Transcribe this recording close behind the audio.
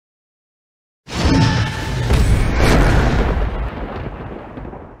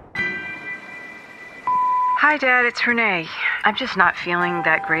Hi, Dad, it's Renee. I'm just not feeling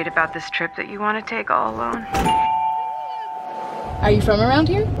that great about this trip that you want to take all alone. Are you from around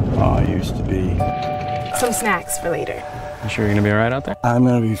here? Oh, I used to be. Some snacks for later. You sure you're gonna be all right out there? I'm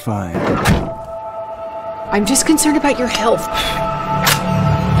gonna be fine. I'm just concerned about your health.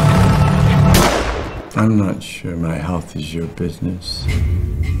 I'm not sure my health is your business.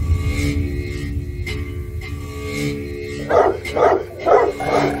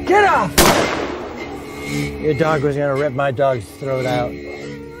 Get off! Your dog was gonna rip my dog's throat out.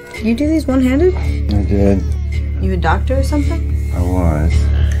 You do these one-handed? I did. You a doctor or something? I was.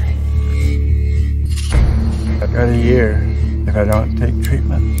 I've got a year if I don't take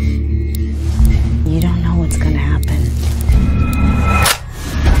treatment. You don't know what's gonna happen.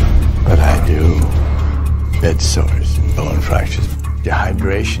 But I do. Bed sores and bone fractures,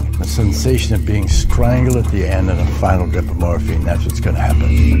 dehydration, the sensation of being strangled at the end, and a final drip of morphine. That's what's gonna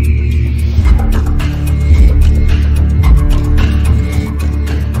happen.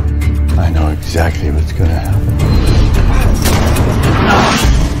 I know exactly what's gonna happen.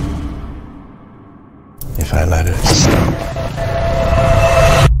 If I let it.